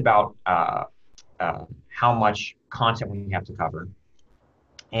stop worrying about how much content we have to cover,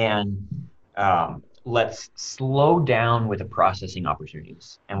 and let's slow down with the processing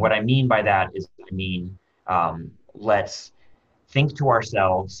opportunities. And what I mean by that is, let's think to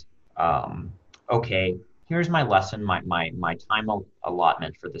ourselves, okay, here's my lesson, my time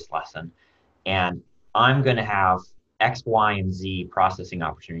allotment for this lesson, and I'm going to have X, Y, and Z processing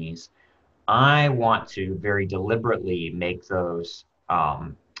opportunities. I want to very deliberately make those,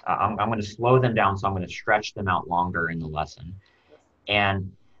 I'm going to slow them down, so I'm going to stretch them out longer in the lesson.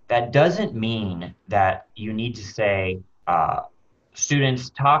 And that doesn't mean that you need to say, students,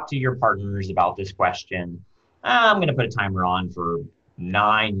 talk to your partners about this question. I'm going to put a timer on for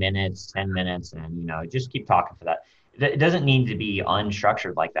 9 minutes, 10 minutes, and just keep talking for that. It doesn't need to be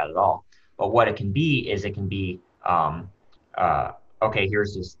unstructured like that at all. But what it can be is it can be, okay,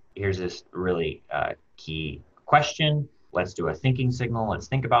 here's this really key question. Let's do a thinking signal. Let's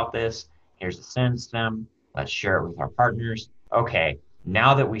think about this. Here's the sentence stem. Let's share it with our partners. Okay,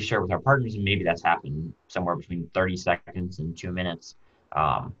 now that we share with our partners, and maybe that's happened somewhere between 30 seconds and 2 minutes.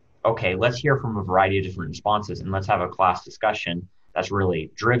 Okay, let's hear from a variety of different responses, and let's have a class discussion that's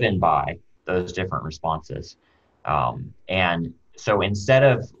really driven by those different responses. And so instead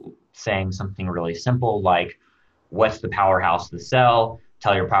of saying something really simple like, what's the powerhouse of the cell?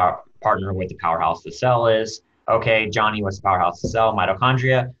 Tell your partner what the powerhouse of the cell is. Okay, Johnny, what's the powerhouse of the cell?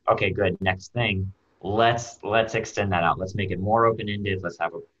 Mitochondria. Okay, good. Next thing. Let's extend that out. Let's make it more open-ended. Let's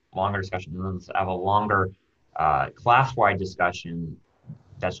have a longer discussion. Let's have a longer class-wide discussion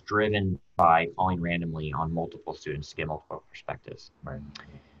that's driven by calling randomly on multiple students to get multiple perspectives. Right.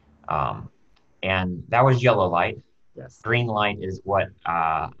 And that was yellow light. Yes. Green light is what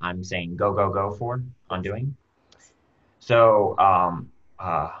I'm saying go, go, go for on doing. So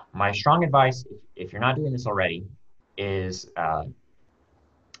my strong advice, if you're not doing this already, is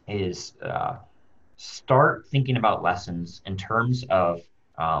start thinking about lessons in terms of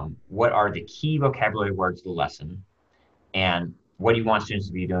what are the key vocabulary words of the lesson, and what do you want students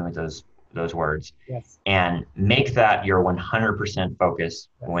to be doing with those words, yes, and make that your 100% focus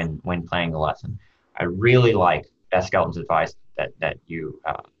when planning the lesson. I really like Beth Skelton's advice that you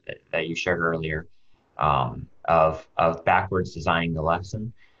shared earlier, of backwards designing the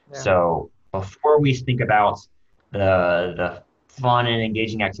lesson. Yeah. So before we think about the fun and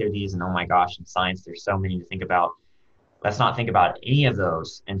engaging activities, and oh my gosh, in science there's so many to think about, let's not think about any of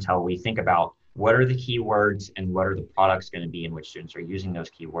those until we think about what are the keywords and what are the products going to be in which students are using those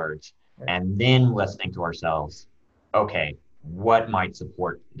keywords. Right. And then let's think to ourselves, okay, what might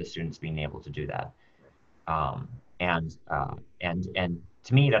support the students being able to do that? And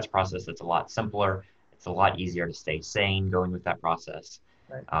to me, that's a process that's a lot simpler. It's a lot easier to stay sane going with that process.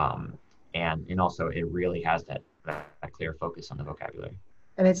 Right. And also it really has that clear focus on the vocabulary.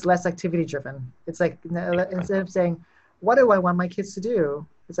 And it's less activity driven. It's like, instead of saying, what do I want my kids to do?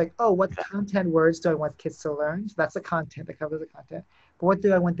 It's like, oh, what content words do I want kids to learn? So that's the content that covers the content. But what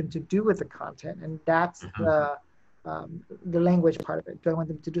do I want them to do with the content? And that's the language part of it. Do I want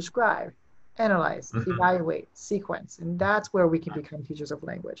them to describe, analyze, evaluate, sequence? And that's where we can become teachers of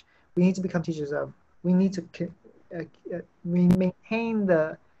language. We need to become teachers of, we need to we maintain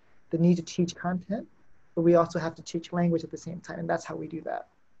the need to teach content, but we also have to teach language at the same time. And that's how we do that.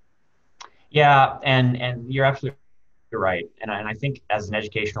 Yeah, and you're absolutely right. And I think as an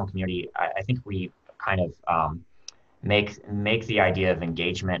educational community, I think we kind of make the idea of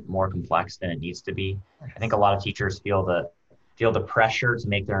engagement more complex than it needs to be. I think a lot of teachers feel the pressure to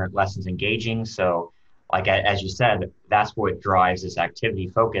make their lessons engaging. So like, as you said, that's what drives this activity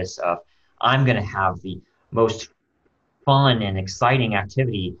focus of, I'm going to have the most fun and exciting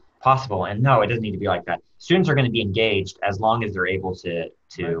activity possible. And no, it doesn't need to be like that. Students are going to be engaged as long as they're able to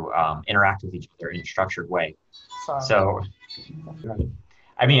interact with each other in a structured way. So,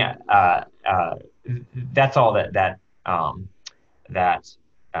 I mean, that's all that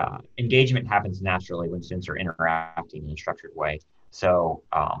engagement happens naturally when students are interacting in a structured way. So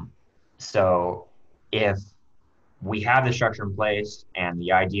if we have the structure in place and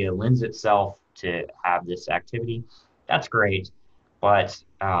the idea lends itself to have this activity, that's great. But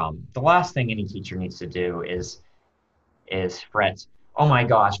the last thing any teacher needs to do is fret, oh my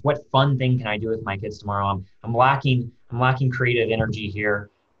gosh, what fun thing can I do with my kids tomorrow? I'm lacking creative energy here.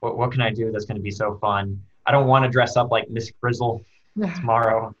 What can I do that's going to be so fun? I don't want to dress up like Miss Frizzle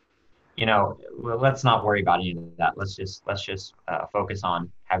tomorrow. Let's not worry about any of that. Let's just focus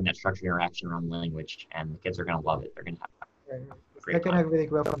on having that structured interaction around language, and the kids are going to love it. They're going to have a great time. They're going to really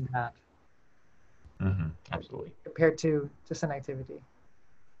grow from that. Mm-hmm. Absolutely. Compared to just an activity.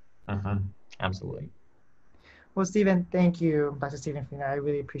 Mm-hmm. Absolutely. Well, Stephen, thank you, Dr. Stephen Fleener. I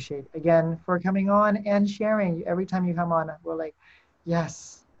really appreciate, again, for coming on and sharing. Every time you come on, we're like,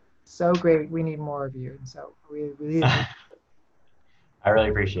 yes, so great. We need more of you. And so we really I really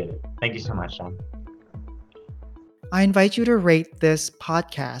appreciate it. Thank you so much, Sean. I invite you to rate this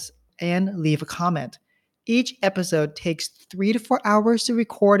podcast and leave a comment. Each episode takes 3 to 4 hours to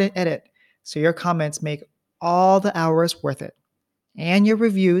record and edit. So your comments make all the hours worth it. And your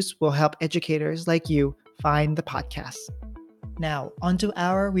reviews will help educators like you find the podcast. Now, onto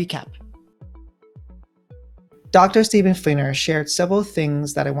our recap. Dr. Stephen Fleener shared several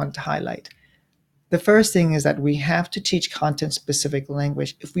things that I want to highlight. The first thing is that we have to teach content-specific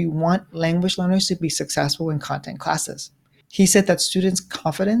language if we want language learners to be successful in content classes. He said that students'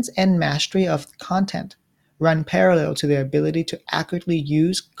 confidence and mastery of content run parallel to their ability to accurately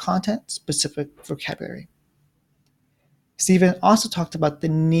use content-specific vocabulary. Stephen also talked about the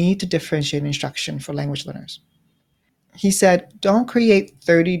need to differentiate instruction for language learners. He said, don't create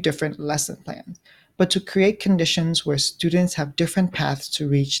 30 different lesson plans, but to create conditions where students have different paths to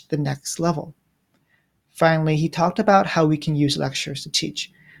reach the next level. Finally, he talked about how we can use lectures to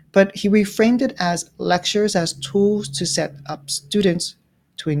teach, but he reframed it as lectures as tools to set up students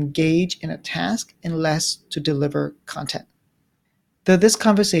to engage in a task and less to deliver content. Though this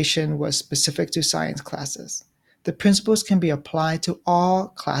conversation was specific to science classes, the principles can be applied to all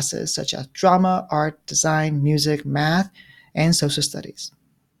classes such as drama, art, design, music, math, and social studies.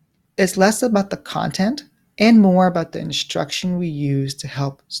 It's less about the content and more about the instruction we use to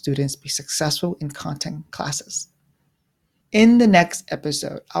help students be successful in content classes. In the next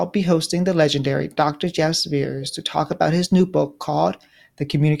episode, I'll be hosting the legendary Dr. Jeff Spears to talk about his new book called The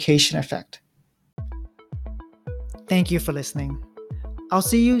Communication Effect. Thank you for listening. I'll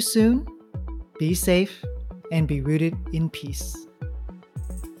see you soon. Be safe and be rooted in peace.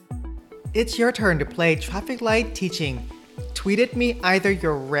 It's your turn to play traffic light teaching. Tweet at me either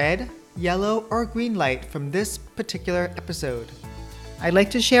your red, yellow, or green light from this particular episode. I'd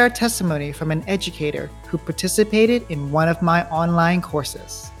like to share a testimony from an educator who participated in one of my online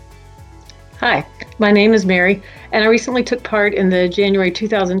courses. Hi, my name is Mary, and I recently took part in the January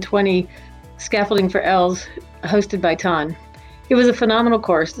 2020 Scaffolding for ELLs hosted by TON. It was a phenomenal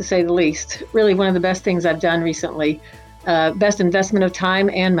course, to say the least. Really one of the best things I've done recently. Best investment of time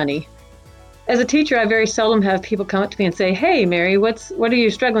and money. As a teacher, I very seldom have people come up to me and say, "Hey, Mary, what are you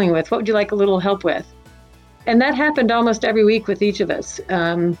struggling with? What would you like a little help with?" And that happened almost every week with each of us.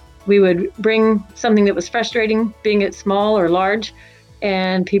 We would bring something that was frustrating, being it small or large,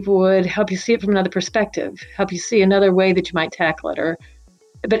 and people would help you see it from another perspective, help you see another way that you might tackle it.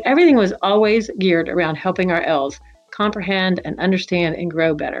 But everything was always geared around helping our ELLs comprehend and understand and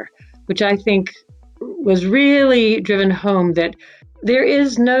grow better, which I think was really driven home that there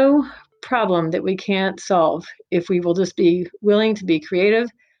is no problem that we can't solve if we will just be willing to be creative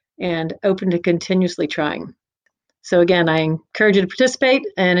and open to continuously trying. So again, I encourage you to participate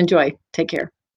and enjoy. Take care.